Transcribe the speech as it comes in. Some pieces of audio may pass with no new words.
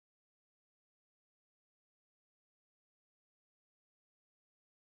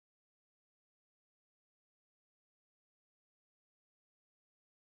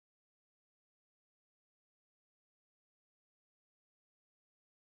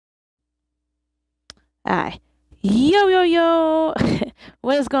Alright. Yo, yo, yo!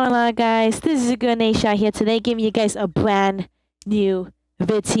 What is going on, guys? This is your girl Naisha here today, giving you guys a brand new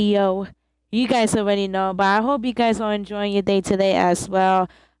video. You guys already know, but I hope you guys are enjoying your day today as well.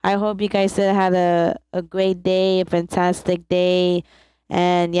 I hope you guys had a great day, a fantastic day,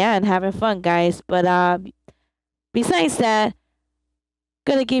 and yeah, and having fun, guys. But besides that,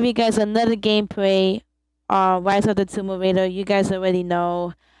 gonna give you guys another gameplay on Rise of the Tomb Raider. You guys already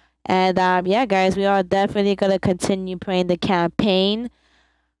know. And yeah, guys, we are definitely gonna continue playing the campaign.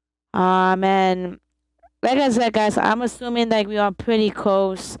 And like I said, guys, I'm assuming that we are pretty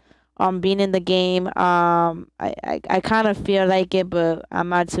close on being in the game. I kind of feel like it, but I'm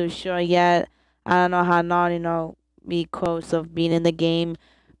not too sure yet. I don't know how long, be close of being in the game.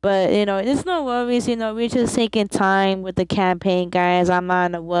 But there's no worries. We're just taking time with the campaign, guys. I'm not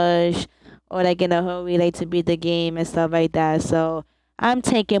in a rush or like in a hurry, like to beat the game and stuff like that. So I'm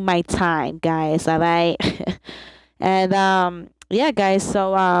taking my time, guys. All right. And yeah, guys.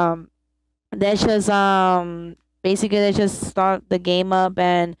 So let's just basically let's just start the game up,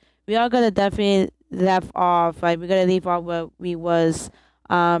 and we are gonna definitely left off. Like we're gonna leave off where we was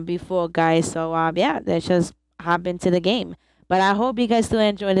before, guys. So yeah, let's just hop into the game. But I hope you guys do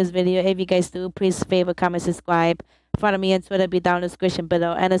enjoy this video. If you guys do, please favorite, comment, subscribe. Follow me on Twitter, be down in the description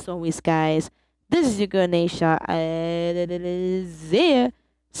below. And as always, guys, this is your girl Naisha.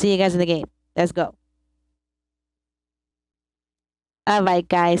 See you guys in the game. Let's go. Alright,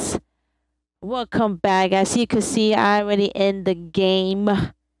 guys. Welcome back. As you can see, I already in the game.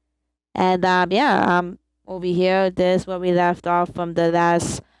 And yeah, over here, this is where we left off from the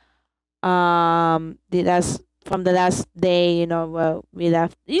last from the last day, where we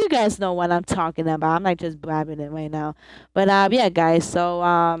left. You guys know what I'm talking about. I'm not just blabbing it right now. But yeah, guys,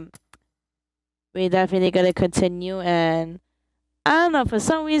 so we definitely gonna continue, and I don't know, for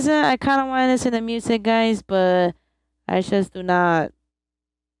some reason I kinda wanna listen to music, guys, but I just do not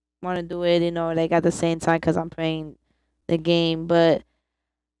want to do it, like at the same time because I'm playing the game. But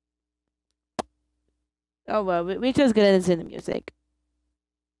oh well, we just gonna listen to music.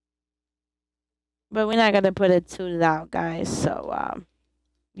 But we're not gonna put it too loud, guys. So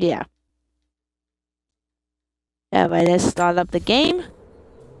yeah. Alright, let's start up the game.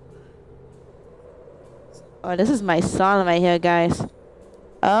 Oh, this is my song right here, guys.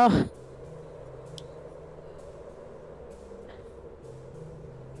 Oh.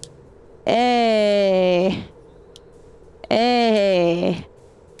 Hey. Hey.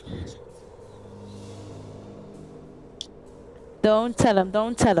 Don't tell him.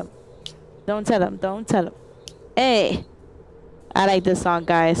 Don't tell him. Don't tell him. Don't tell him. Hey. I like this song,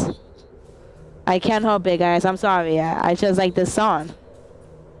 guys. I can't help it, guys. I'm sorry. I just like this song.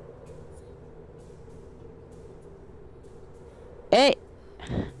 Hey.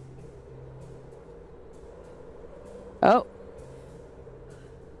 Oh.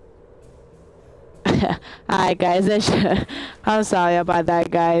 Alright, guys. I'm sorry about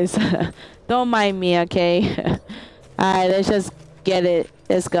that, guys. Don't mind me, okay? Alright, let's just get it.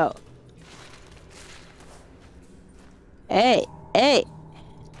 Let's go. Hey. Hey.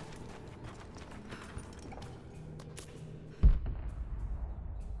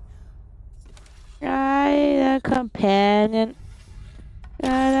 I, a companion.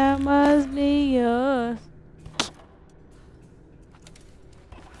 That must be yours.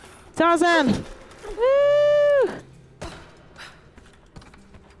 Tarzan! Woo!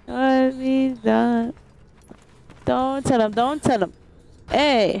 What we done? Don't tell him. Don't tell him.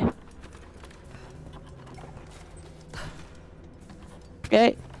 Hey.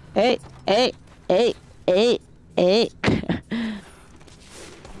 Hey. Hey. Hey. Hey. Hey. Hey.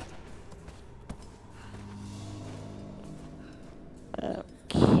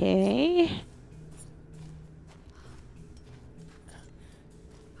 Okay.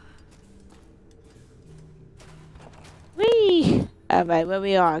 Whee! Alright, where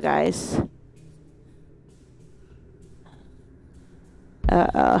we are, guys.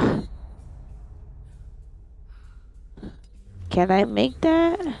 Uh-oh. Can I make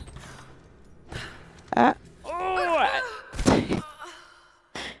that? Oh!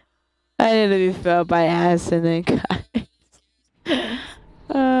 I nearly fell by accident, guys.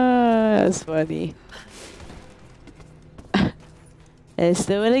 That's funny. Let's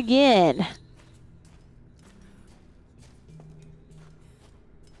do it again.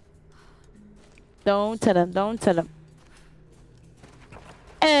 Don't tell him. Don't tell him.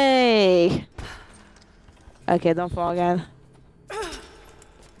 Hey! Okay, don't fall again.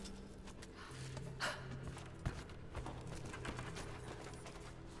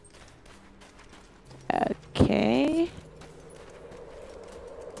 Okay.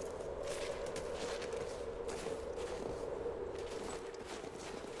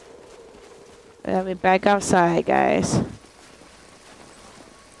 We're back outside, guys.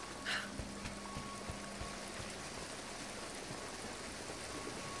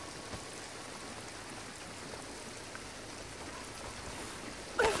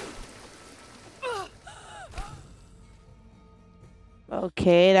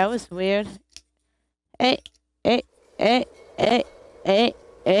 Okay, that was weird. Hey, hey, hey, hey, hey,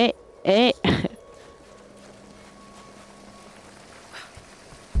 hey, hey.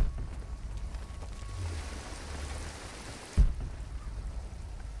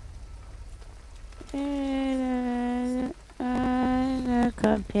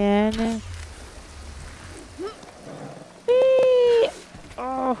 Companion.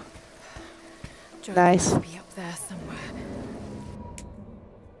 Oh, nice. Be up there somewhere.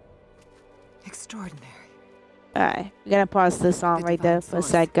 Extraordinary. Alright, we gotta pause this song right there for a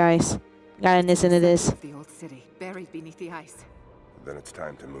sec, guys. Gotta listen to this. The old city, buried beneath the ice. Then it's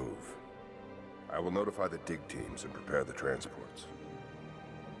time to move. I will notify the dig teams and prepare the transports.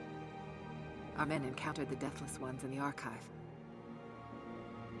 Our men encountered the Deathless Ones in the archive.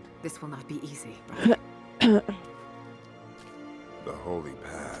 This will not be easy, brother. The Holy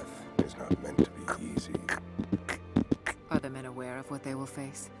Path is not meant to be easy. Are the men aware of what they will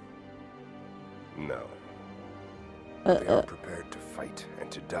face? No. They are prepared to fight and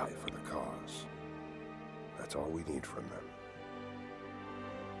to die for the cause. That's all we need from them.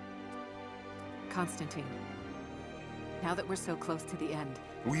 Constantine, now that we're so close to the end...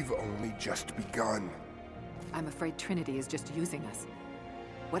 We've only just begun. I'm afraid Trinity is just using us.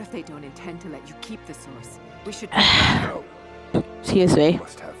 What if they don't intend to let you keep the source? We should... No. Excuse me. You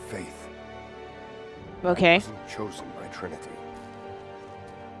must have faith. Okay. I wasn't chosen by Trinity.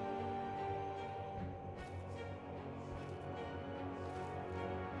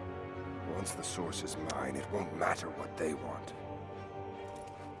 Once the source is mine, it won't matter what they want.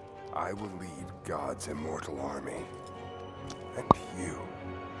 I will lead God's immortal army. And you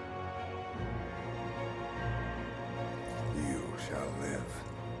shall live.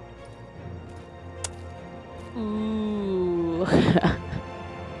 Ooh.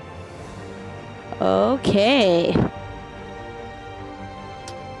 Okay.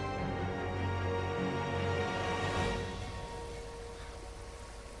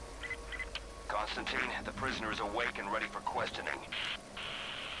 Constantine, the prisoner is awake and ready for questioning.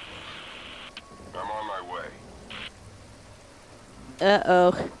 I'm on my way.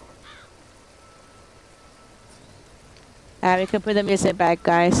 Uh-oh. We can put the music back,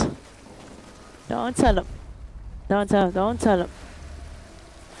 guys. Don't tell him. Don't tell him.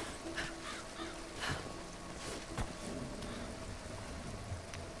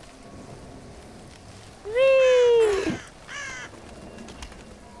 Whee!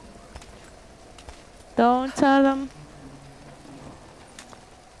 Don't tell him.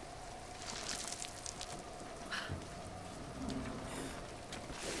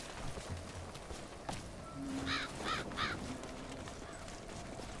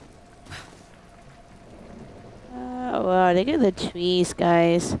 Wow, look at the trees,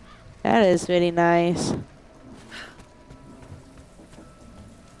 guys. That is really nice.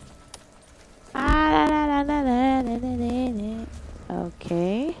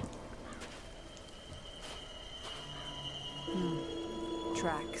 Okay.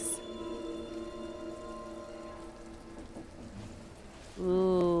 Tracks.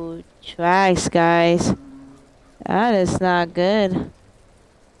 Ooh, tracks, guys. That is not good.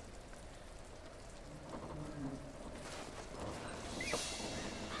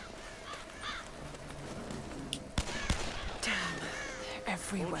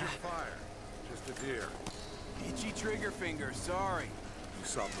 Everywhere. Fire. Just a deer. Itchy trigger finger, sorry. You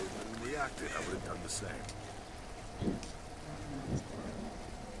saw movement and reacted. I would have done the same.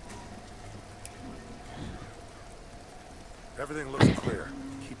 Everything looks clear.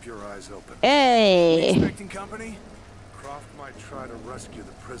 Keep your eyes open. Hey! Expecting company? Croft might try to rescue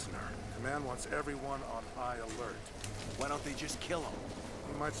the prisoner. Command wants everyone on high alert. Why don't they just kill him?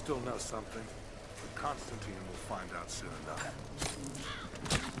 He might still know something, but Constantine will find out soon enough.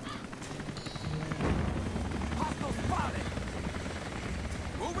 Hostile spotted!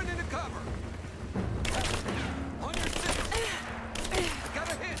 Moving into cover! On your six! Got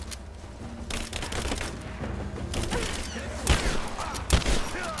a hit!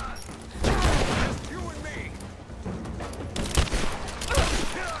 Just you and me!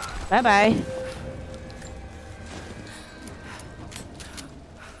 Bye-bye.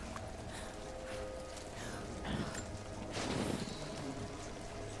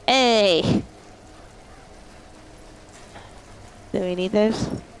 Hey! Do we need this?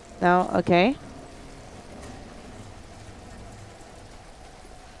 No? Okay.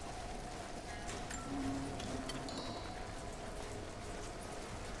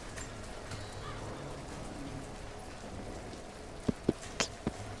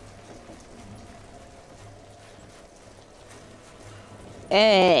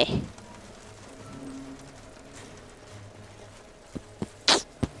 Hey.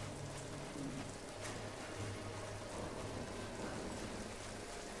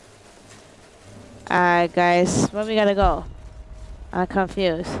 Alright, guys. Where we gotta go? I'm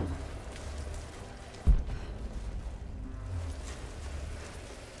confused.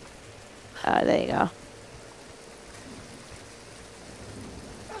 Oh, there you go.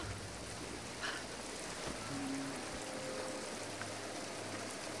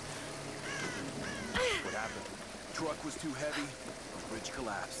 What happened? Truck was too heavy. Bridge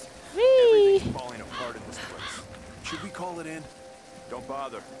collapsed. Whee! Everything's falling apart in this place. Should we call it in? Don't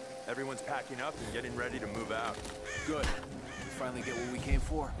bother. Everyone's packing up and getting ready to move out. Good. We finally get what we came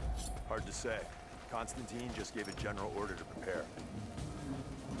for. Hard to say. Constantine just gave a general order to prepare.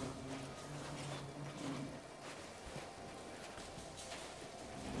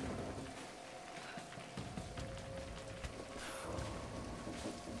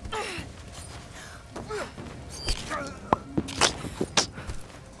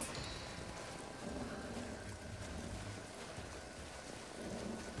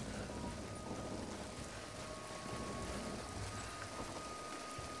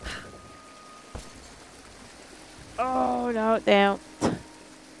 Oh, no, down.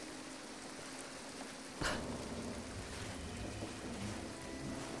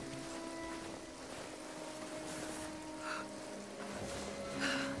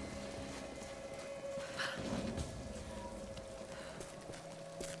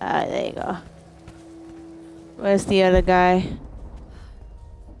 Ah, there you go. Where's the other guy?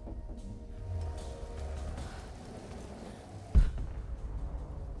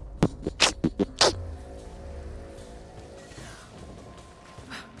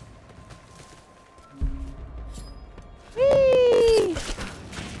 Whee!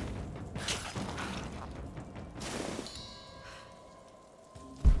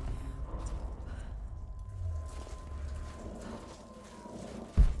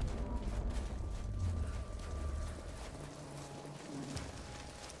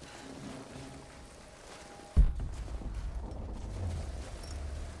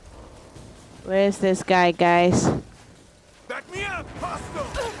 Where's this guy, guys? Back me up!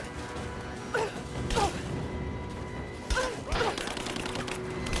 Hostile!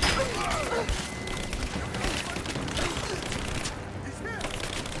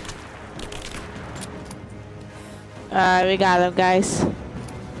 Alright, we got him, guys.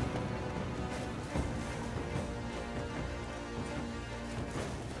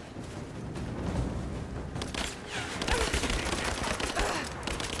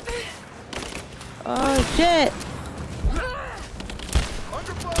 Oh, shit!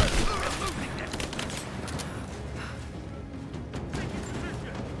 Under fire!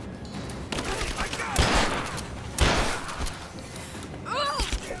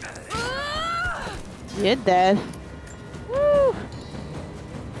 You're dead. Woo!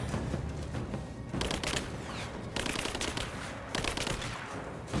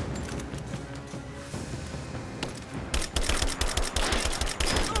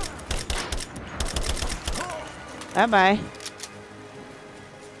 Bye-bye.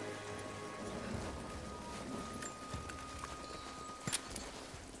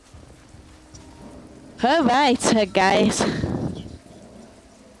 Alright, guys.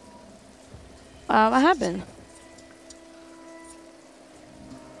 What happened?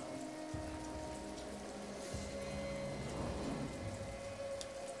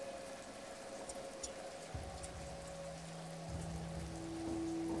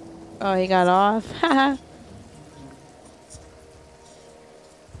 Oh, he got off. Haha.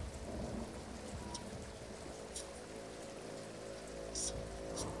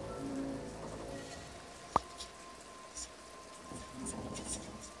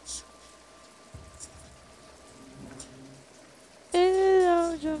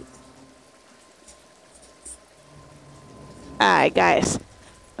 Alright, guys.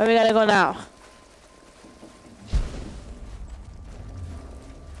 Where we gotta go now?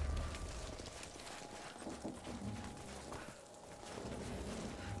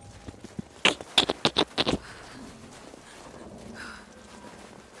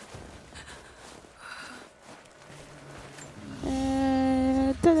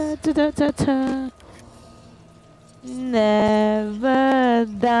 Da-da-da-da-da. Never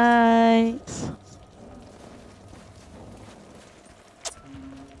dies.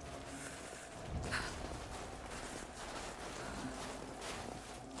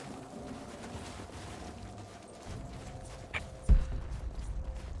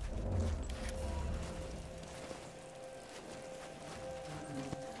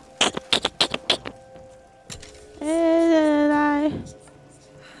 Never die.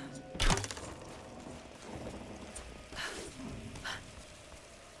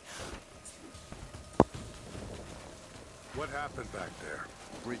 happened back there?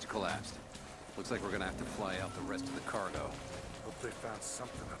 Bridge collapsed. Looks like we're gonna have to fly out the rest of the cargo. Hope they found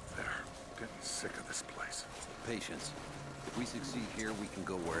something up there. Getting sick of this place. Patience. If we succeed here, we can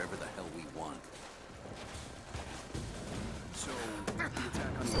go wherever the hell we want. So, the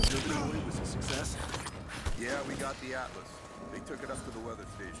attack on the observatory was a success? Yeah, we got the Atlas. They took it up to the weather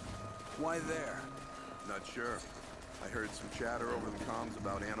station. Why there? Not sure. I heard some chatter over the comms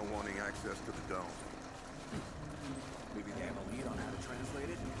about Anna wanting access to the dome. Maybe they have a lead on how to translate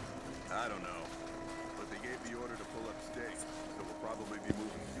it? I don't know. But they gave the order to pull up stakes, so we'll probably be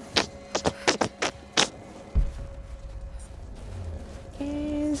moving soon.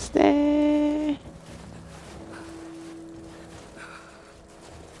 Is there?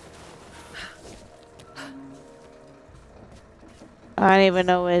 I don't even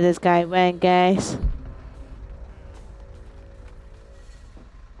know where this guy went, guys.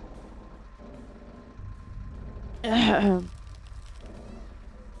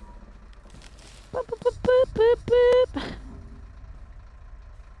 Boop, boop, boop, boop, boop, boop.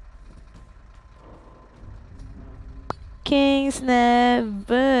 Kings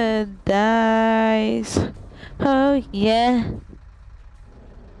never dies. Oh yeah.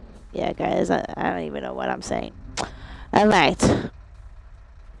 Yeah, guys, I don't even know what I'm saying. Alright.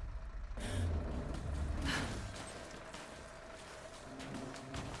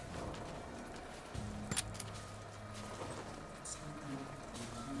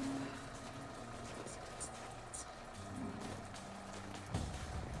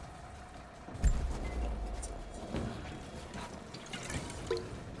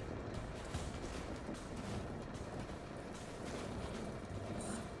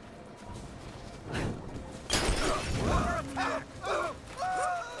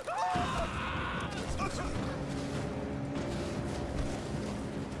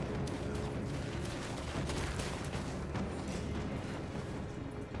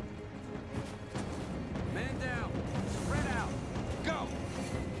 Man down. Spread out. Go.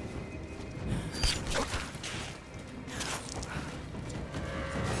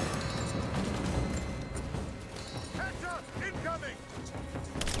 Catch up! Incoming!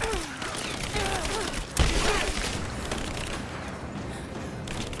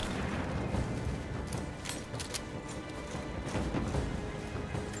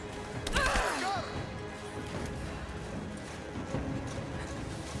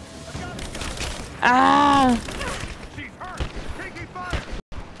 Ah! She's hurt! Taking fire!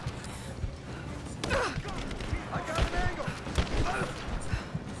 I got an angle!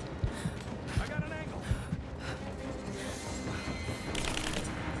 I got an angle.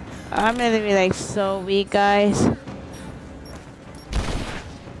 I'm gonna be like so weak, guys.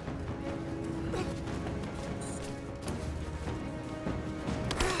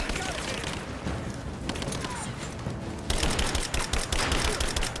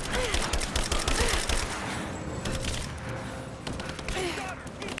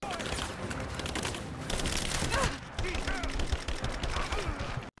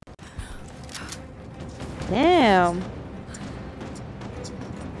 Damn.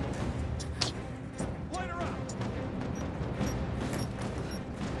 Light her up.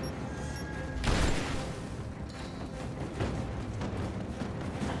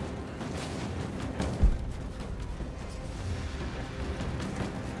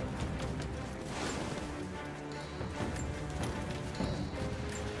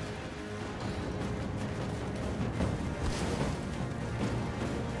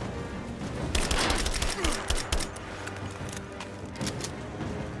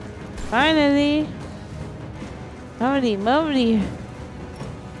 Finally. Holy moly.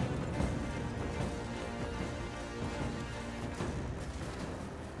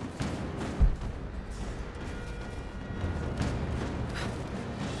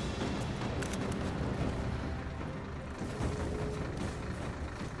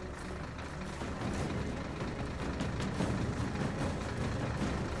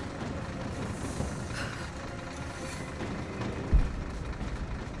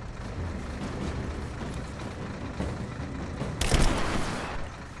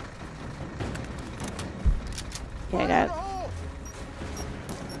 Okay, I got it.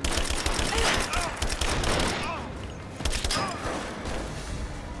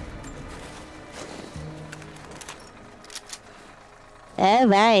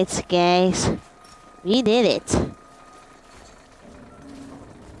 Alright, guys. We did it.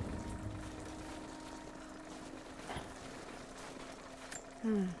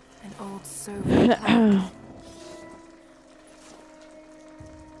 An old Soviet plant.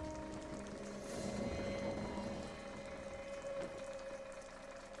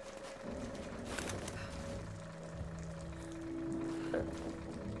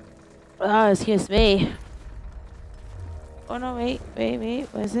 Oh, excuse me. Oh no, wait.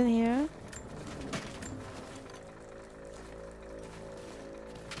 What's in here?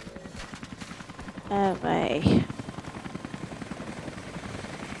 Oh my.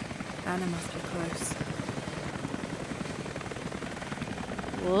 Anna must be close.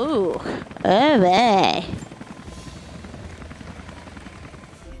 Ooh. Oh my.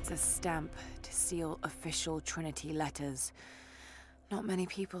 It's a stamp to seal official Trinity letters. Not many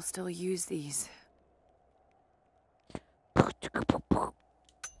people still use these.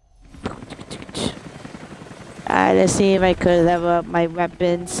 Alright, let's see if I could level up my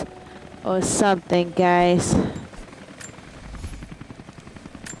weapons or something, guys.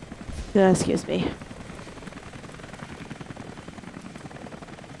 Excuse me.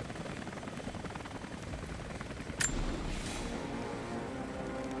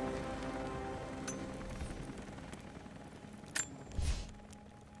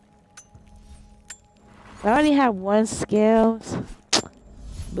 I already have one skills.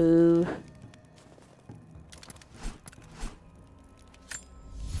 Boo.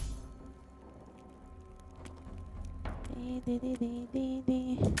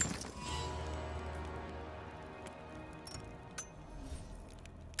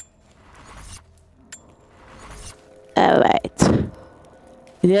 Alright.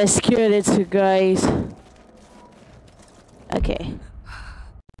 Let's kill it, you guys. Okay.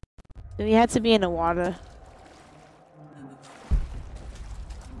 Do we have to be in the water?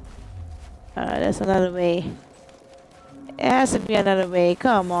 That's another way. It has to be another way.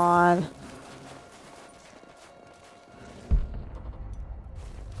 Come on.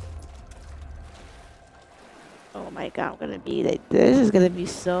 Oh my god, I'm gonna be like, this is gonna be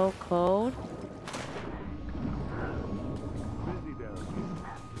so cold. Busy down here.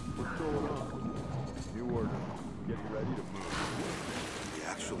 What's going on? New order. Getting ready to move. You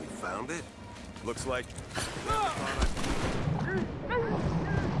actually found it? Looks like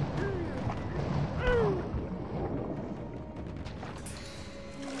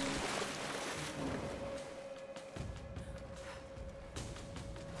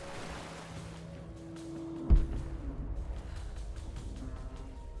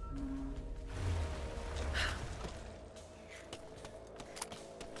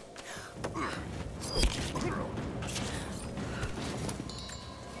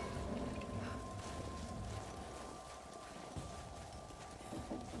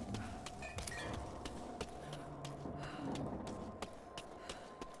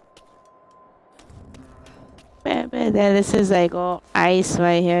Man, this is like all ice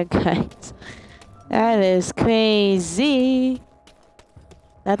right here, guys. That is crazy.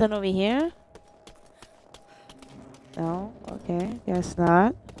 Nothing over here? No? Okay, guess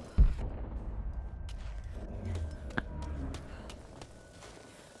not.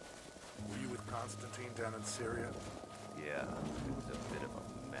 Were you with Constantine down in Syria? Yeah, it was a bit of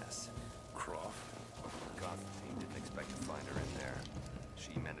a mess. Croft? Constantine didn't expect to find her in there.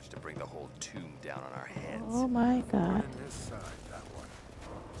 She managed to bring the whole tomb down on our heads. Oh my god. On this side, that one.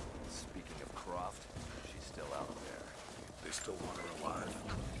 Speaking of Croft, she's still out there. They still want her alive.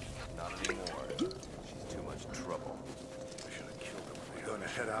 Not anymore. She's too much trouble. We should have killed him. Are you going to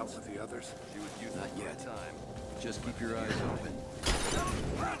head out with the others? She was using it for a time. Just keep your eyes open.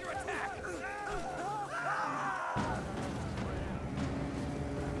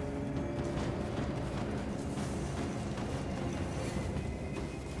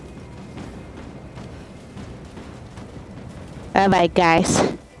 Alright, guys.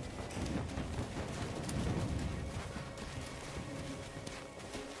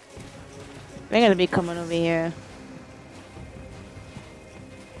 They're gonna be coming over here.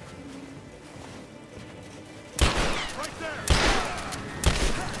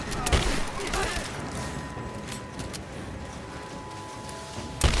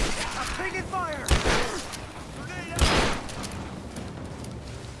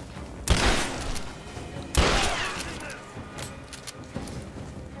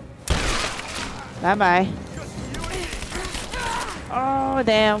 Bye-bye. Oh,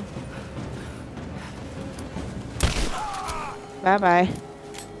 damn. Bye-bye.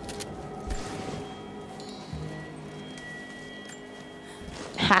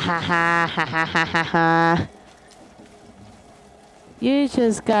 Ha ha ha ha ha ha ha ha. You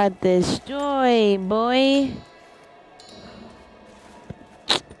just got destroyed, boy.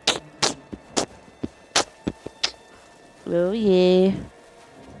 Oh yeah.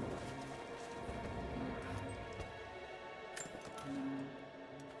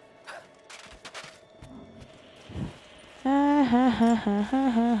 Ha ha ha ha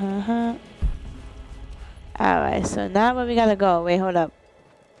ha ha ha. Alright, so now where we gotta go? Wait, hold up.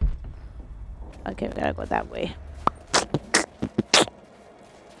 Okay, we gotta go that way.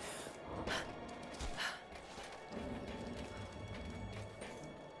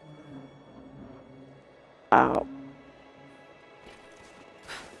 Oh.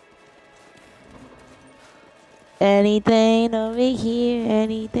 Anything over here?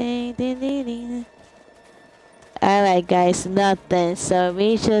 Anything? Ding, ding, ding. Alright, guys, nothing. So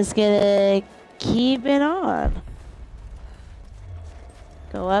we just gonna keep it on.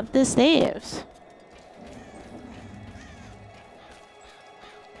 Go up the stairs.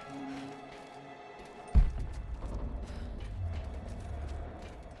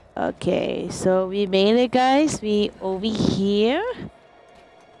 Okay, so we made it, guys. We over here.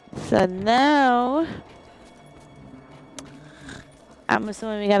 So now I'm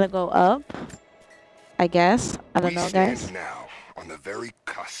assuming we gotta go up. I guess. I don't know, guys. We stand now on the very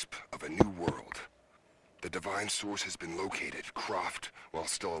cusp of a new world. The divine source has been located. Croft, while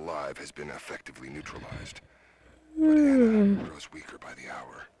still alive, has been effectively neutralized. But Anna grows weaker by the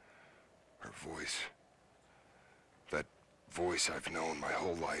hour. Her voice, that voice I've known my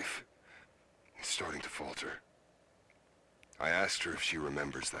whole life, is starting to falter. I asked her if she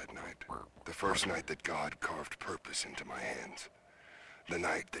remembers that night. The first night that God carved purpose into my hands. The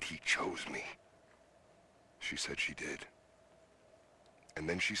night that he chose me. She said she did. And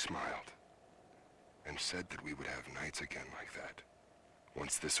then she smiled. And said that we would have nights again like that.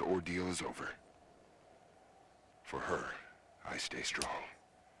 Once this ordeal is over. For her, I stay strong.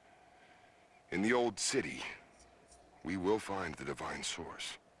 In the old city, we will find the divine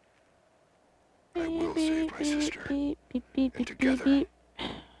source. I will save my sister. And together,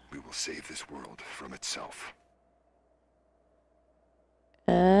 we will save this world from itself.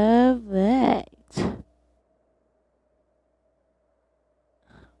 Alright.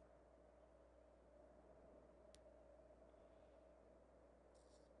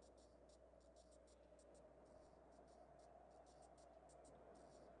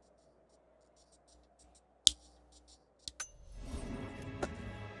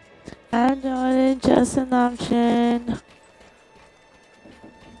 I know it's just an option.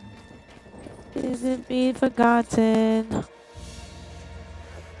 Is it be forgotten?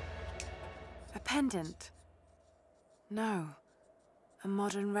 A pendant? No. A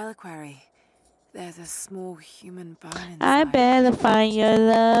modern reliquary. There's a small human bone inside. I better find your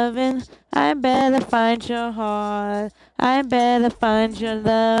loving. I better find your heart. I better find your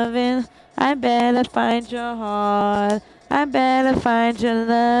loving. I better find your heart. I better find your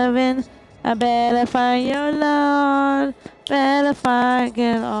loving. I better find your Lord. Better find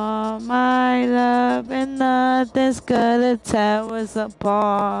get all my love, and nothing's gonna tear us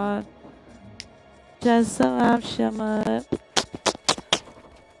apart. Just so I'm shut up.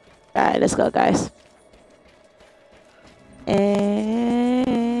 Alright, let's go, guys.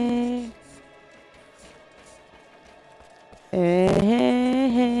 Hey.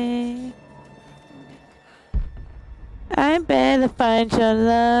 Hey. I better find your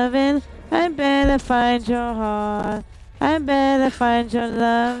loving. I better find your heart. I better find your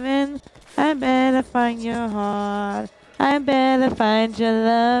loving. I better find your heart. I better find your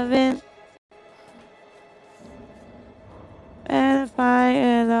loving. Better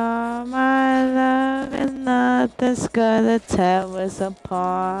find all my love, and nothing's gonna tear us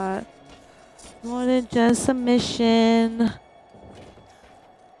apart. More than just a mission.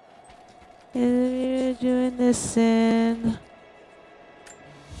 Is doing this sin?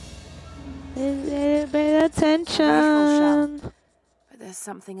 Pay attention. But there's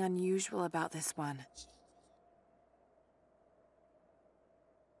something unusual about this one.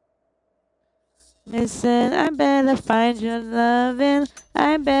 Listen, I better find your loving.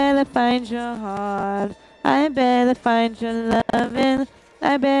 I better find your heart. I better find your loving.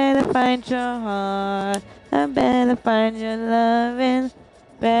 I better find your heart. I better find your loving.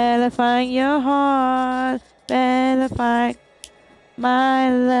 Better find your heart. Better find my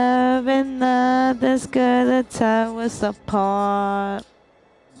love, and nothing's gonna tear us apart.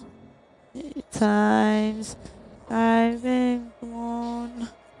 Times I've been gone.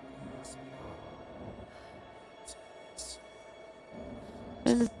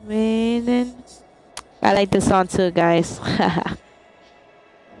 It's raining. I like this song too, guys.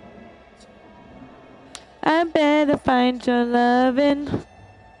 I better find your loving.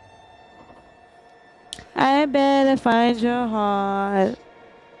 I better find your heart.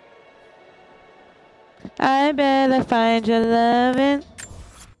 I better find your loving.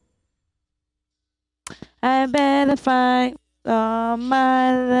 I better find all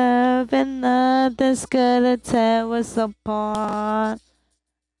my love, and nothing's gonna tear us apart.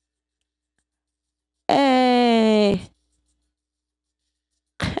 Hey.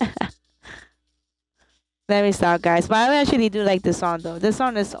 Let me stop, guys. But I actually do like this song, though. This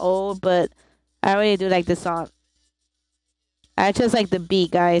song is old, but I really do like this song. I just like the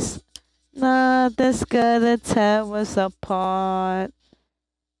beat, guys. Nothing's gonna tear us apart.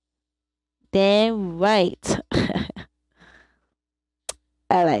 Damn right.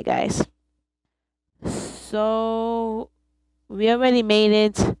 Alright, guys. So, we already made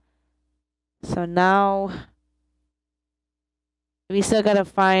it. So now, we still gotta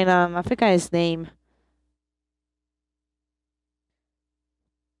find, I forgot his name.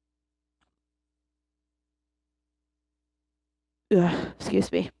 Ugh,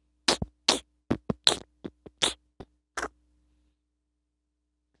 excuse me.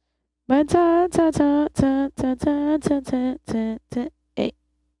 Hey.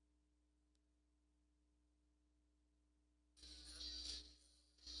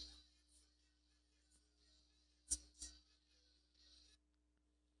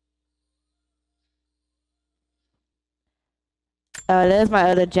 Oh, there's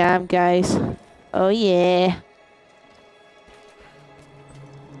my other jam, guys. Oh yeah.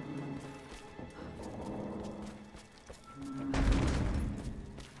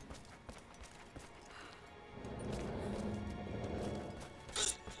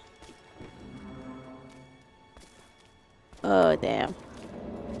 Oh, damn.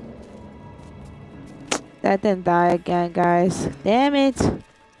 That didn't die again, guys. Damn it.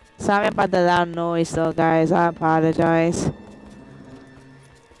 Sorry about the loud noise, though, guys. I apologize.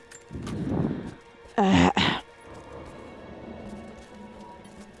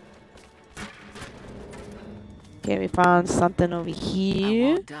 Okay, we found something over here.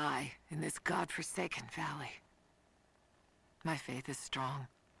 I won't die in this godforsaken valley. My faith is strong.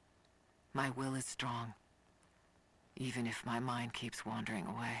 My will is strong. Even if my mind keeps wandering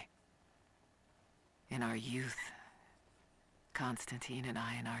away. In our youth, Constantine and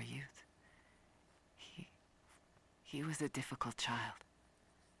I in our youth, he was a difficult child.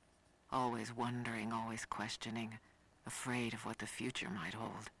 Always wondering, always questioning, afraid of what the future might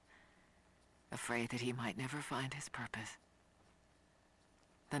hold. Afraid that he might never find his purpose.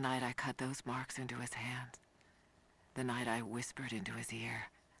 The night I cut those marks into his hands, the night I whispered into his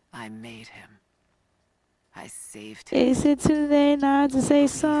ear, I made him. I saved him. Is it too late now to say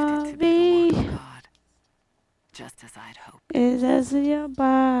sorry? God, just as I'd hoped. It's just in your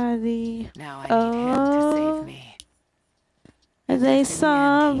body. Now I need him to save me. And say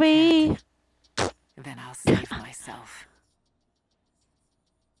sorry. Then I'll save myself.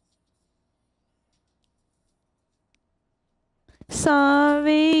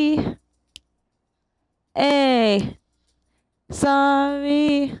 Sorry. Hey.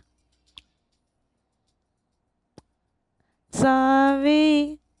 Sorry.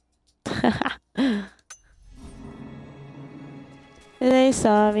 Sorry. They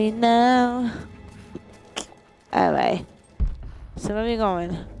sorry now. Alright. So where are we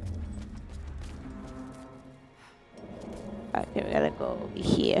going? Okay, we gotta go over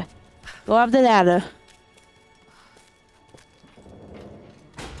here. Go up the ladder.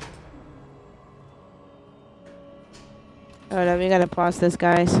 Alright, we gotta pause this,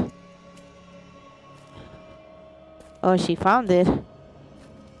 guys. Oh, she found it.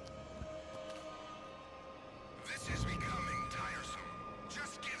 This is becoming tiresome.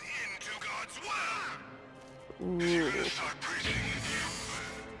 Just give in to God's will. Ooh. You're gonna start preaching.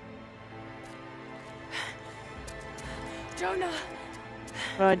 Jonah!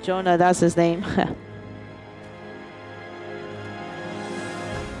 Oh, Jonah, that's his name.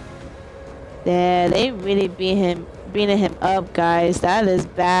 Yeah, they really beating him up, guys. That is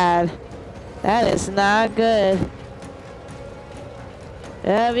bad. That is not good.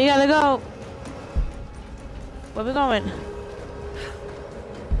 Yeah, we gotta go. Where we going?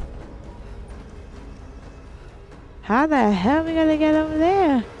 How the hell we gotta get over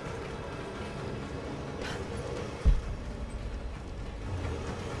there?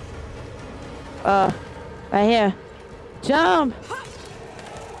 Right here. Jump!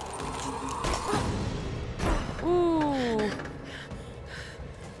 Ooh.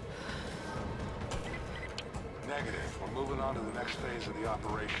 Negative. We're moving on to the next phase of the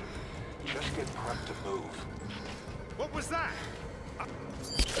operation. Just get prepped to move. What was that?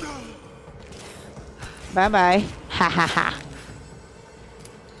 Bye-bye. Ha ha ha.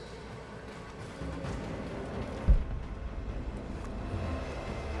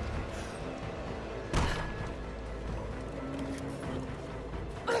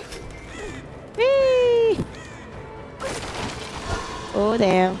 Whee! Oh,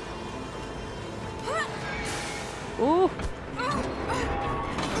 damn. Ooh.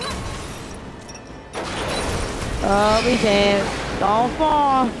 Oh, we damn. Don't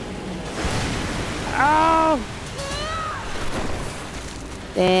fall. Oh!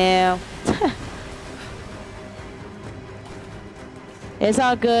 Damn. It's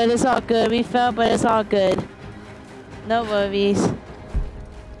all good. It's all good. We fell, but it's all good. No worries.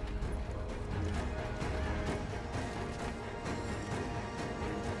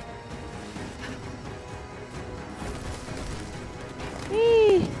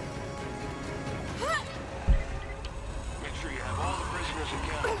 Eee. Make sure you have all the prisoners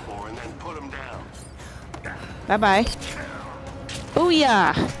accounted for and then put them down. Bye-bye.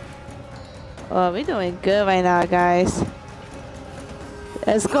 Booyah! Oh, we're doing good right now, guys.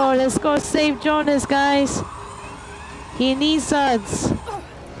 Let's go save Jonas, guys. He needs us.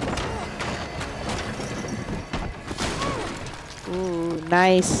 Ooh,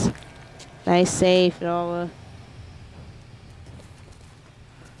 nice. Nice save, Noah.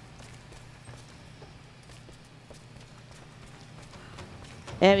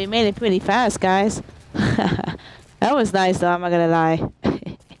 Yeah, we made it pretty fast, guys. That was nice, though, I'm not gonna lie.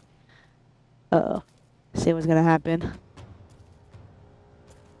 Uh-oh. See what's gonna happen.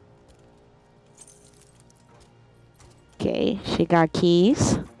 Okay, she got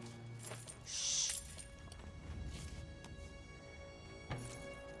keys.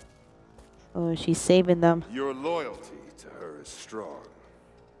 Oh, she's saving them. Your loyalty to her is strong.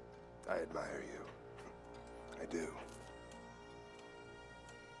 I admire you. I do.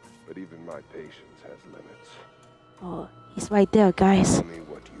 But even my patience has limits. Oh, he's right there, guys. Tell me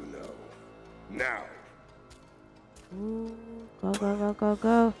what you know. Now! Ooh, go, go, go, go,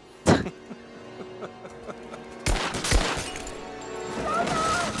 go.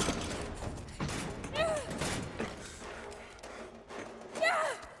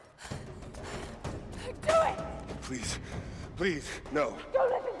 Please, please, no.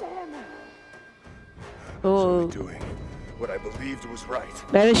 Don't listen to him. I was Oh, only doing what I believed was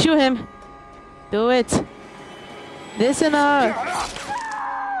right. better shoot him. Do it. Listen up.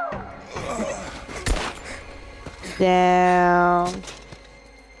 Down.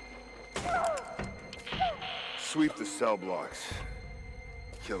 Sweep the cell blocks.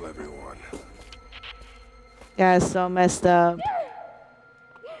 Kill everyone. That's so messed up.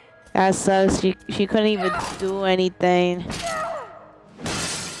 That sucks. She couldn't even do anything.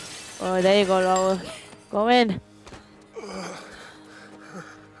 Oh, there you go, Lola. Go in.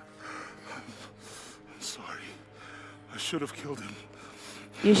 Sorry. I should have killed him.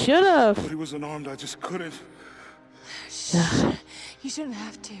 You should have. But he was unarmed. I just couldn't. You shouldn't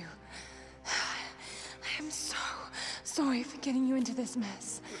have to. I am so sorry for getting you into this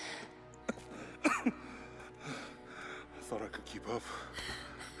mess. I thought I could keep up.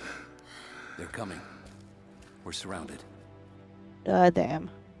 They're coming. We're surrounded. Damn.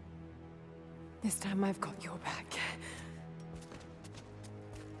 This time I've got your back.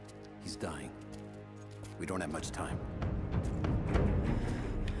 He's dying. We don't have much time.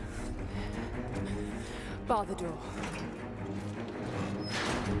 Bar the door.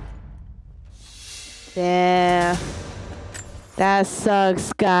 Yeah. That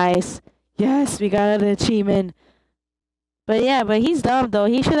sucks, guys. Yes, we got an achievement. But yeah, but he's dumb though.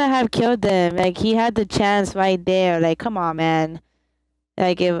 He shouldn't have killed them. Like, he had the chance right there. Like, come on, man.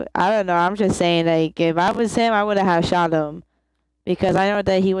 Like, if I don't know, I'm just saying, like, if I was him, I would have shot him. Because I know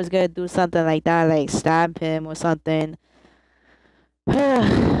that he was gonna do something like that, like stab him or something.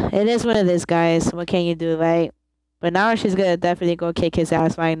 It is what it is, guys. What can you do, right? But now she's gonna definitely go kick his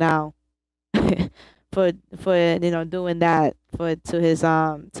ass right now. for doing that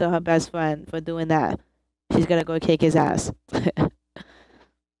to her best friend for doing that. She's gonna go kick his ass. Pew,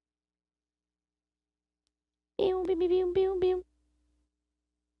 pew, pew, pew, pew, pew.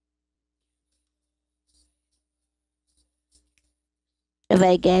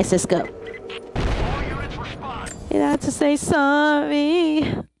 Right, guys, let's go. You have to say sorry.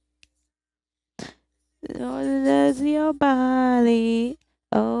 Oh, that's your body.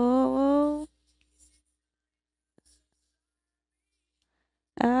 Oh.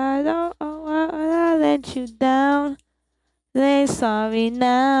 I don't know why I let you down. Say sorry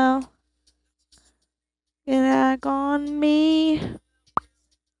now. Get back on me.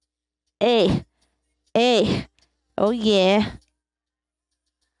 Hey. Hey. Oh, yeah.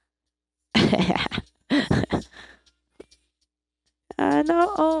 I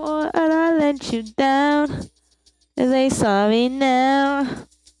know I let you down. Say sorry now.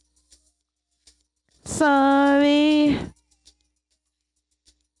 Sorry.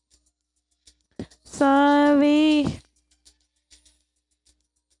 Sorry.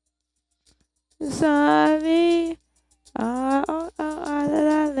 Sorry.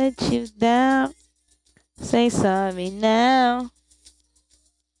 I let you down. Say sorry now.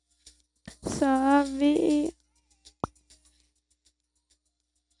 sorry.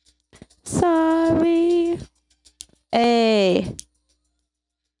 Sorry. Hey.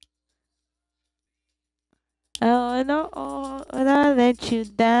 Oh no, oh, I let you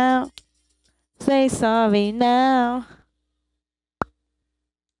down. Say sorry now.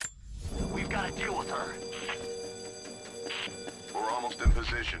 We've got to deal with her. We're almost in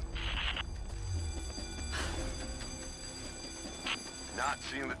position. Not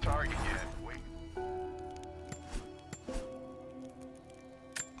seeing the target yet. Wait.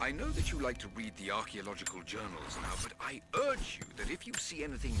 I know that you like to read the archaeological journals now, but I urge you that if you see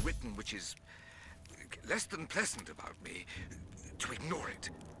anything written which is less than pleasant about me, to ignore it.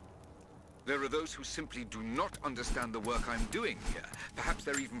 There are those who simply do not understand the work I'm doing here. Perhaps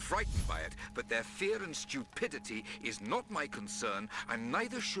they're even frightened by it, but their fear and stupidity is not my concern, and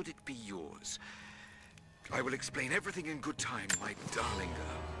neither should it be yours. I will explain everything in good time, my darling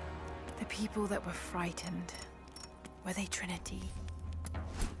girl. The people that were frightened, were they Trinity?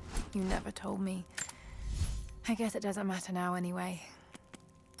 You never told me. I guess it doesn't matter now anyway.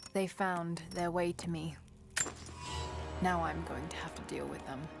 They found their way to me. Now I'm going to have to deal with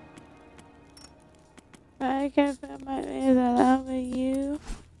them. I can't feel my ways, I love you.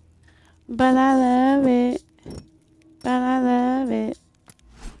 But I love it. But I love it.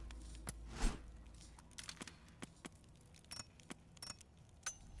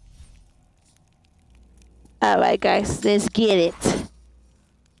 Alright guys, let's get it.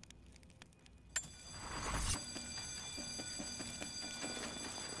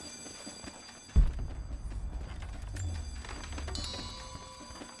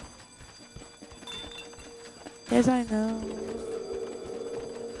 Yes, I know.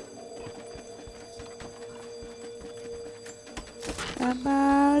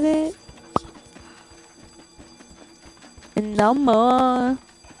 About it. No more.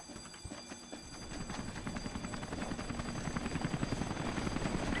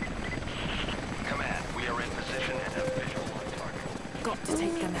 Command, we are in position and have visual on target. Got to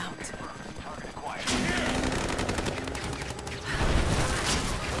take them out. Target acquired.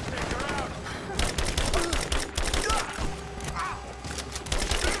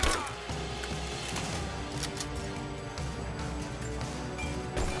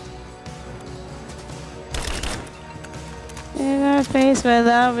 In my face when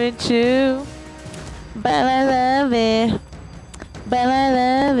I'm with you. But I love it. But I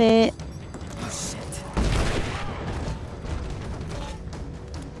love it. Oh shit.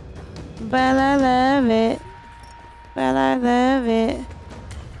 But I love it. But I love it.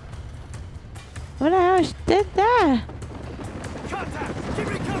 What the hell did that? Contact! Keep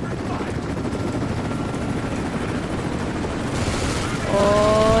me covered! Fire!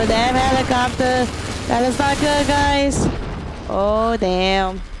 Oh, damn helicopter. That is not good, guys. Oh,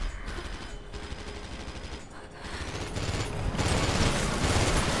 damn.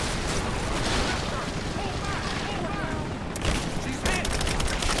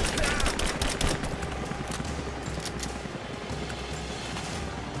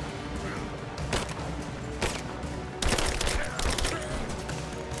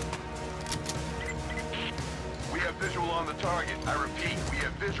 We have visual on the target. I repeat, we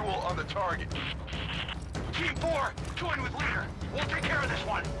have visual on the target. Team 4, join with leader. We'll take care of this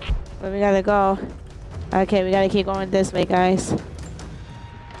one. Where we gotta go? Okay, we gotta keep going this way, guys.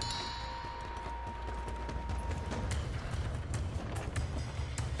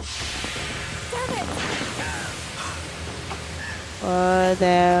 Oh,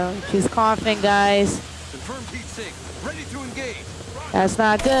 damn. She's coughing, guys. Confirmed heat sink. Ready to engage. That's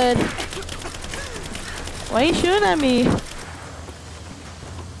not good. Why are you shooting at me?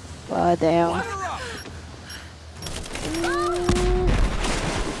 Oh, damn. Line her up.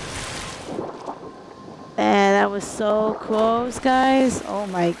 Man, that was so close, guys. Oh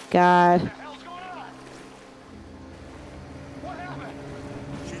my god.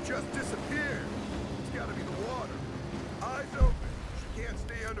 She just disappeared. It's gotta be the water. Eyes open. She can't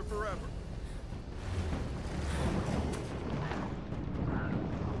stay under forever.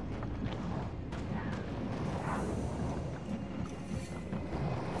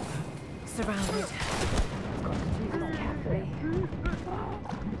 Surrounded. Got to choose them carefully.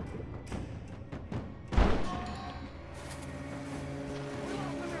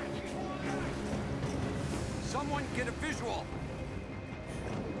 Someone get a visual.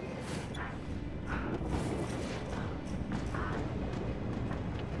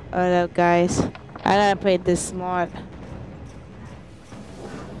 Hold up, guys. I gotta play this smart.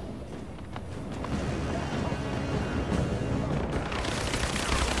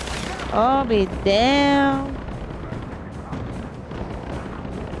 Oh, be damn.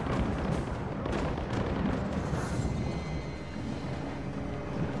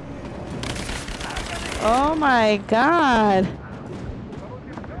 Oh my god.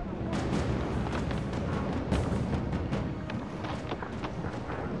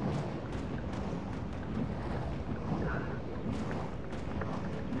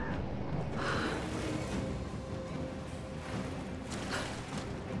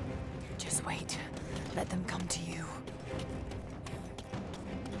 Just wait. Let them come to you.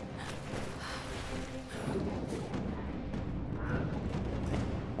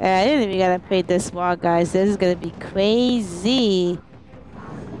 Yeah, I didn't even gotta play this wall, guys. This is gonna be crazy.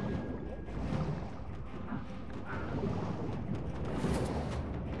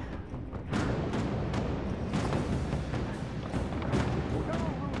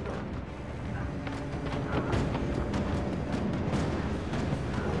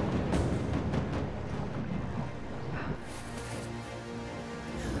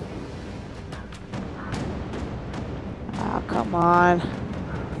 Oh, come on.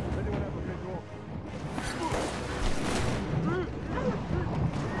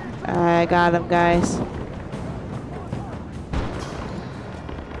 I got him, guys.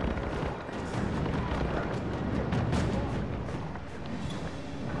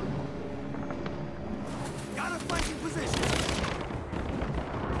 Got a flanking position.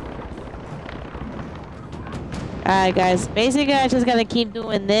 Alright, guys. Basically, I just gotta keep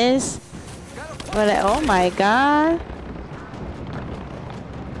doing this. But oh my god.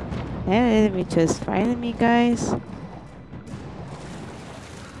 That enemy just fighting me, guys.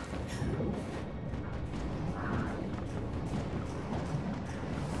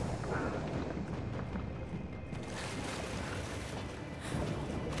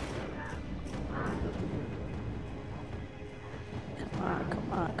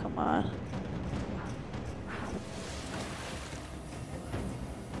 Come on.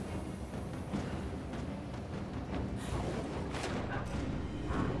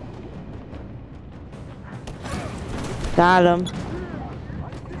 Got him.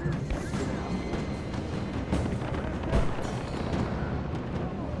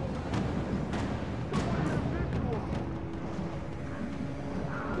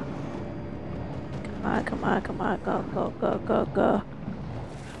 Come on. Go.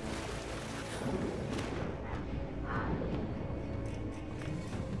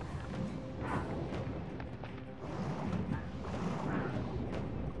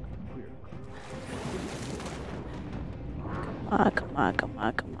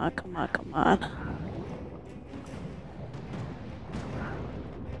 Come on.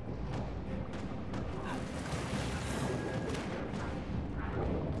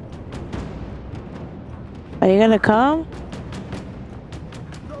 Are you gonna come?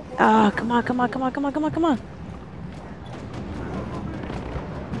 Ah, come on.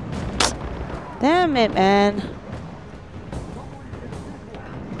 Damn it, man.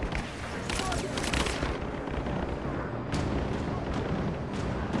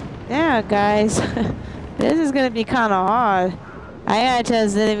 Yeah, guys. This is gonna be kind of hard. I gotta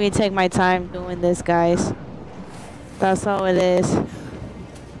just literally take my time doing this, guys. That's all it is.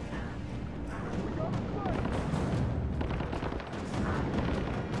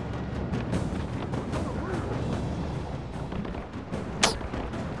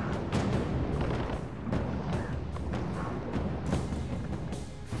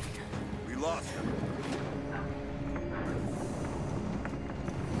 We lost him.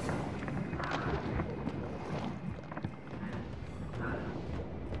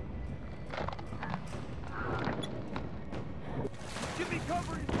 Give me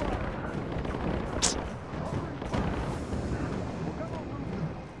covering fire.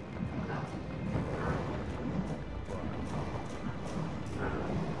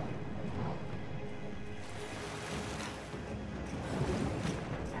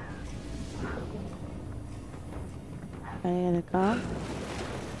 Are you gonna come?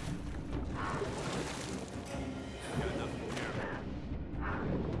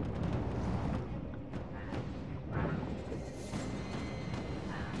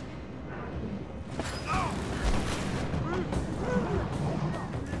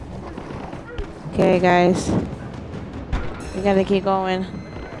 Okay, guys. We gotta keep going.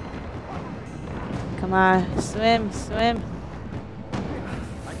 Come on, swim.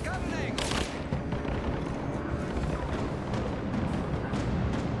 I got an angle.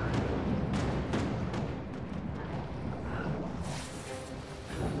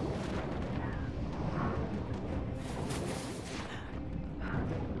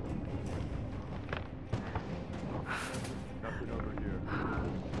 Nothing over here.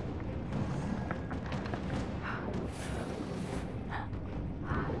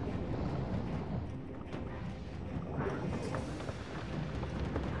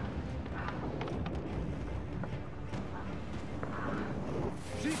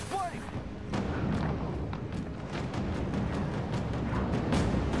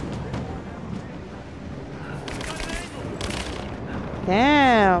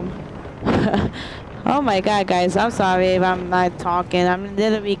 Damn. Oh my god, guys. I'm sorry if I'm not talking. I'm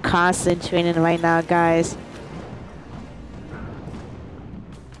literally concentrating right now, guys.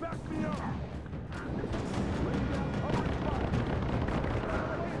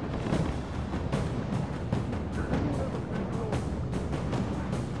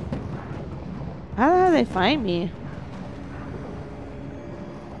 How the hell did they find me?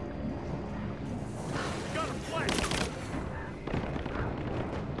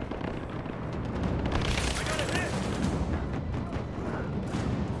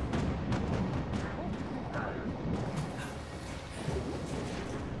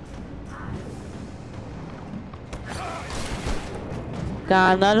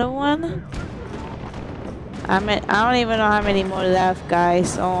 Got another one? I don't even know how many more left,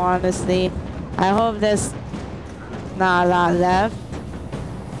 guys. So honestly, I hope there's not a lot left.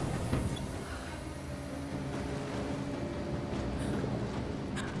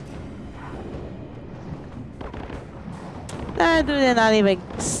 That dude did not even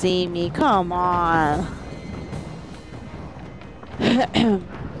see me. Come on.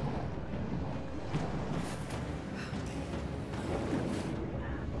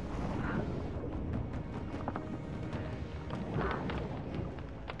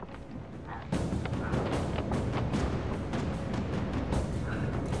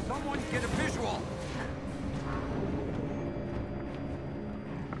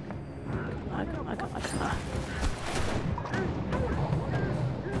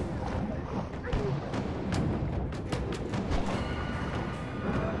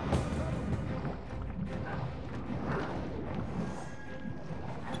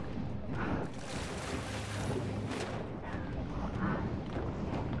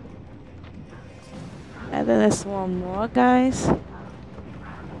 And then there's one more, guys.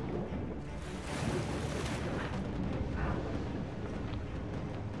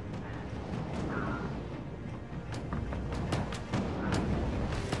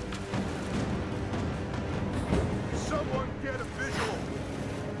 Someone get a visual.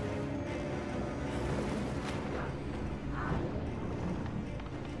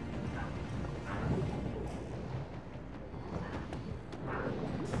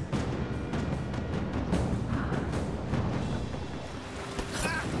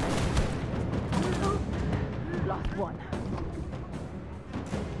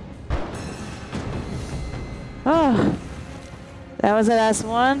 Oh, that was the last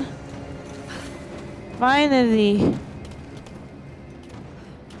one. Finally.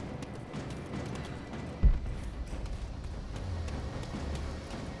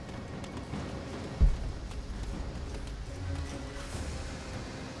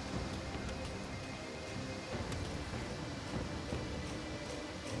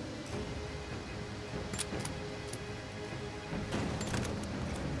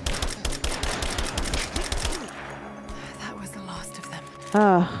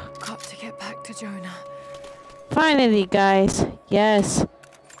 Oh. Got to get back to Jonah. Finally, guys. Yes.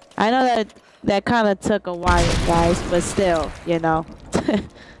 I know that kind of took a while, guys, but still, you know.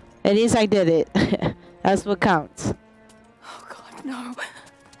 At least I did it. That's what counts. Oh, God, no.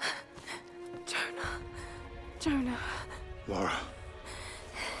 Jonah. Lara.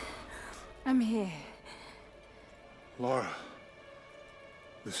 I'm here. Lara.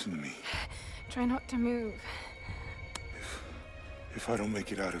 Listen to me. Try not to move. If I don't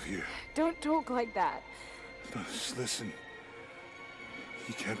make it out of here... Don't talk like that. No, just listen.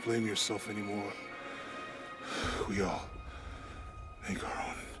 You can't blame yourself anymore. We all make our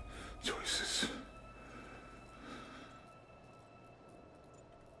own choices.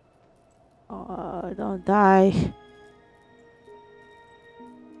 Oh, don't die.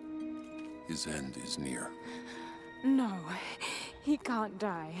 His end is near. No, he can't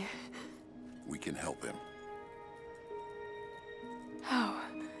die. We can help him. How?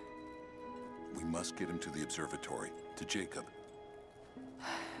 We must get him to the observatory, to Jacob.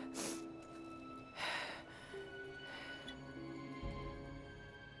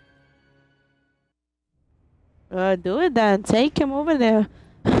 Do it then. Take him over there.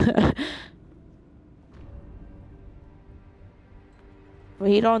 Well,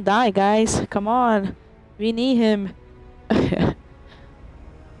 he don't die, guys. Come on. We need him.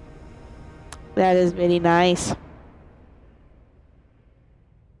 That is really nice.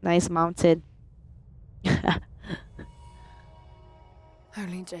 Nice mounted.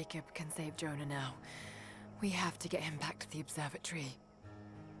 Only Jacob can save Jonah now. We have to get him back to the observatory.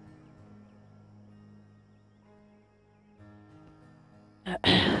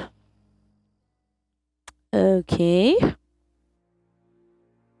 Okay.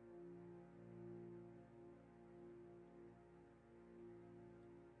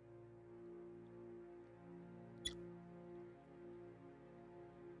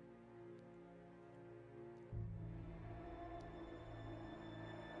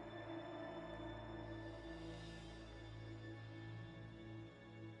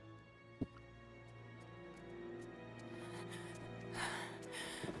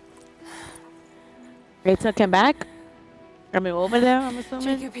 They took him back? I mean, over there, I'm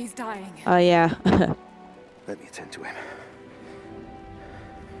assuming? Jacob, he's dying. Oh, yeah. Let me attend to him.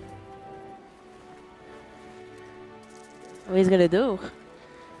 What he's gonna do?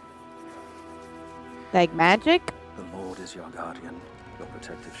 Like magic? The Lord is your guardian, your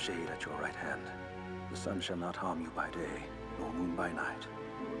protective shade at your right hand. The sun shall not harm you by day, nor moon by night.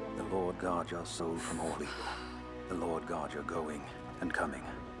 The Lord guard your soul from all evil. The Lord guard your going and coming,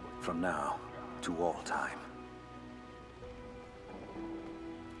 from now to all time.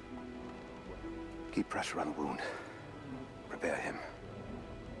 Keep pressure on the wound. Prepare him.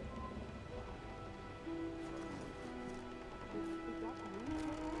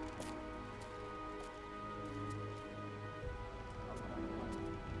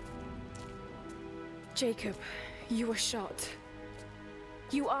 Jacob, you were shot.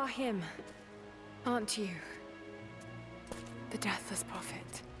 You are him, aren't you? The Deathless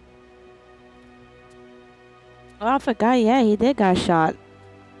Prophet. Oh, I forgot. Yeah, he did got shot.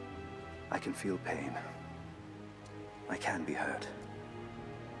 I can feel pain. I can be hurt.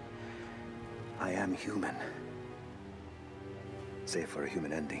 I am human. Save for a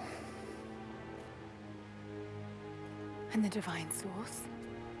human ending. And the Divine Source?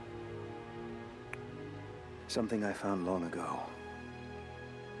 Something I found long ago.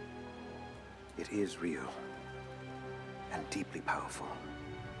 It is real. And deeply powerful.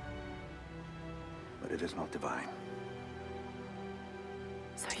 But it is not divine.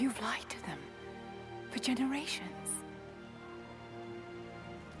 So you've lied to them. For generations.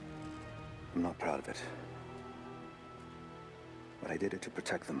 I'm not proud of it. But I did it to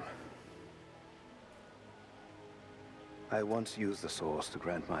protect them. I once used the Source to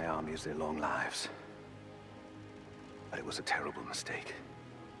grant my armies their long lives. But it was a terrible mistake.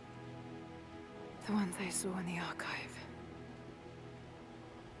 The ones I saw in the archive.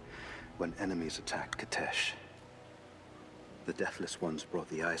 When enemies attacked Kitezh, the Deathless Ones brought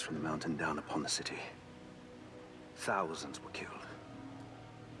the ice from the mountain down upon the city. Thousands were killed.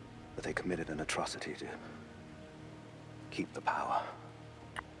 But they committed an atrocity to keep the power.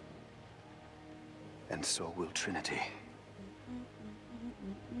 And so will Trinity.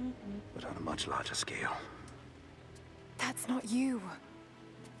 But on a much larger scale. That's not you.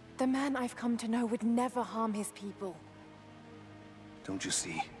 The man I've come to know would never harm his people. Don't you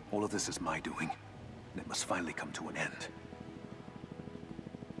see? All of this is my doing. And it must finally come to an end.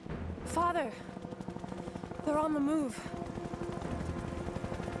 Father! They're on the move.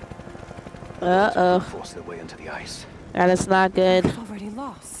 Uh-oh. Force their way into the ice. That is not good. We've already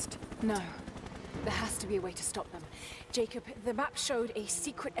lost. No. There has to be a way to stop them. Jacob, the map showed a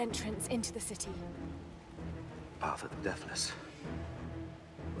secret entrance into the city. Path of the Deathless.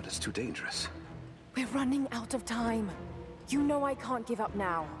 But it's too dangerous. We're running out of time. You know I can't give up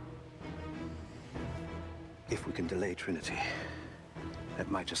now. If we can delay Trinity, that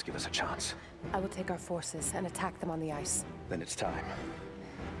might just give us a chance. I will take our forces and attack them on the ice. Then it's time.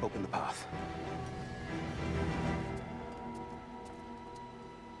 Open the path.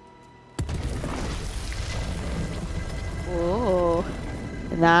 Oh,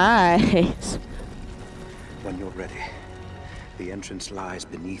 nice. When you're ready, the entrance lies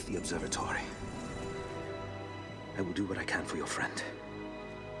beneath the observatory. I will do what I can for your friend.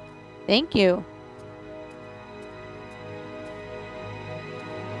 Thank you.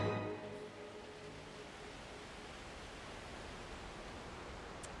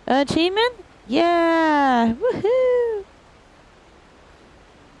 Achievement? Yeah! Woohoo!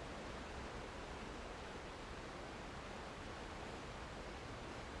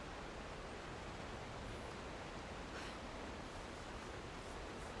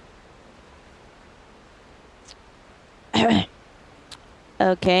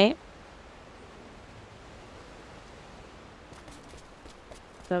 Okay.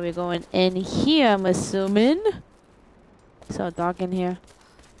 So we're going in here, I'm assuming. It's so dark in here.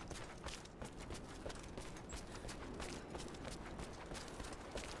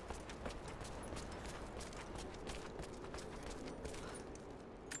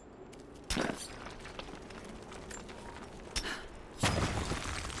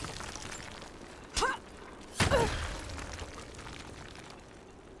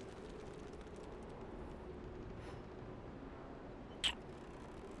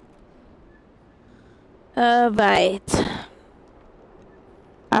 Right.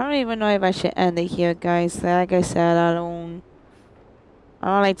 I don't even know if I should end it here, guys. Like I said, I don't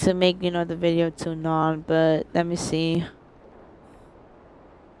like to make, you know, the video too long, but let me see.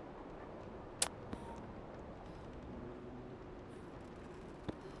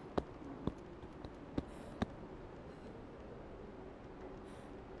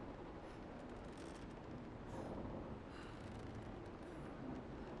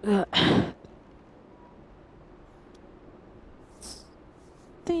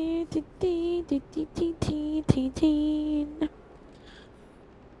 13.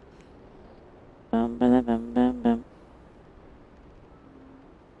 Bum, ba, bum, bum, bum.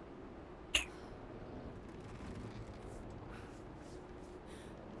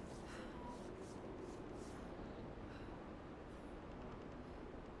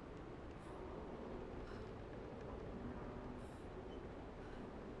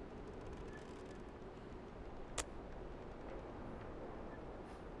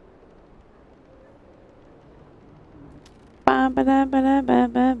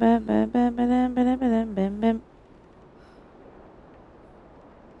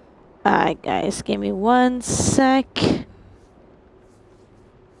 Alright guys, give me 1 sec.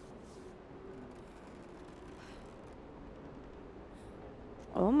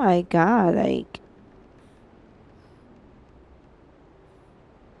 Oh my god, like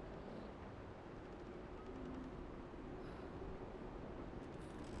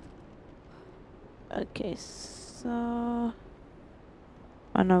okay, so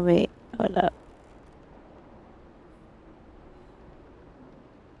oh no, wait, hold up.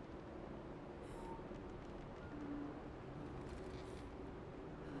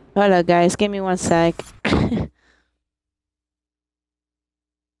 Hold up guys, give me 1 sec.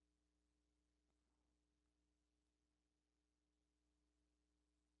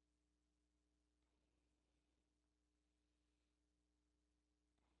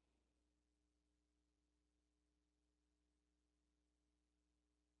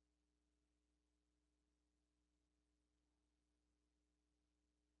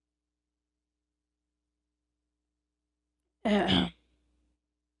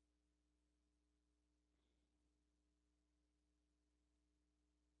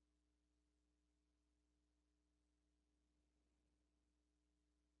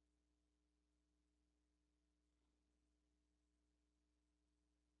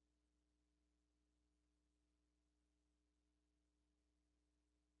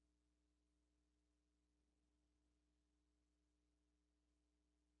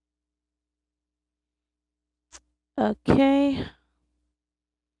 Okay.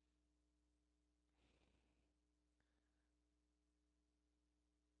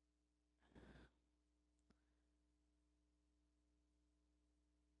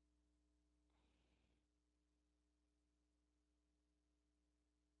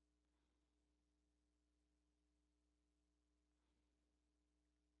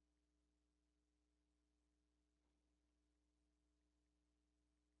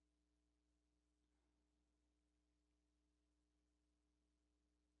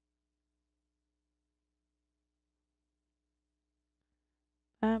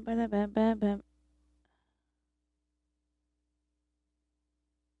 Bum, ba, bum, bum, bum.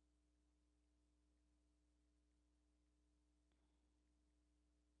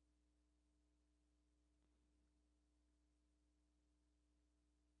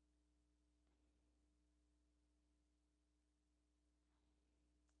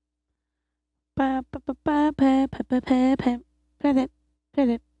 Ba, ba, ba, ba, ba, ba, ba, ba, ba. Put it, put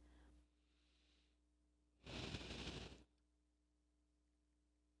it.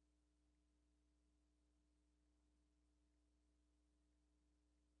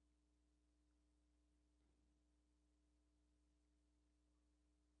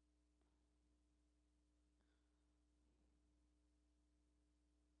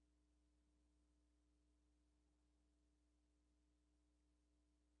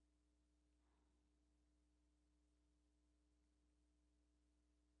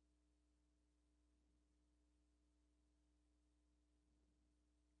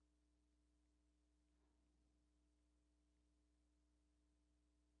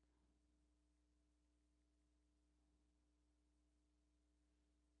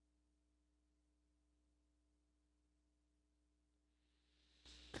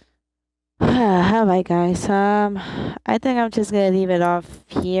 Alright guys, I think I'm just gonna leave it off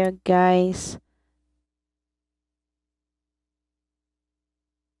here guys.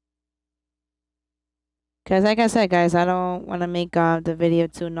 Cause like I said guys, I don't wanna make the video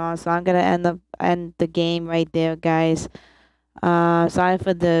too long, so I'm gonna end the game right there guys. Sorry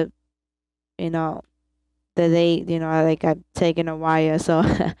for the the late, like I'm taking a while, so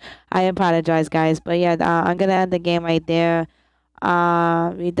I apologize guys. But yeah, I'm gonna end the game right there.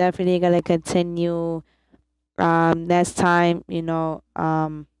 We definitely gonna continue next time,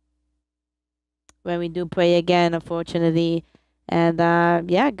 when we do play again, unfortunately. And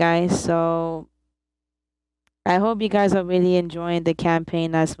yeah, guys, so I hope you guys are really enjoying the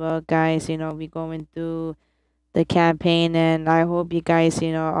campaign as well, guys. We going through the campaign, and I hope you guys,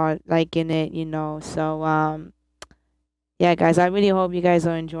 are liking it, So yeah, guys, I really hope you guys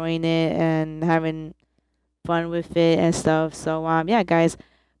are enjoying it and having fun with it and stuff. So yeah, guys.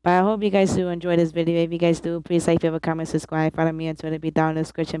 But I hope you guys do enjoy this video. If you guys do, please like, favorite, comment, subscribe. Follow me on Twitter. Be down in the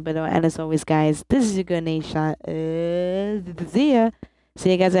description below. And as always, guys, this is your good name shot. See ya.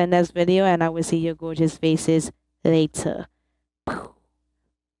 See you guys in the next video, and I will see your gorgeous faces later.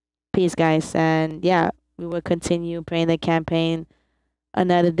 Peace, guys. And yeah, we will continue playing the campaign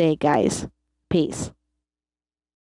another day, guys. Peace.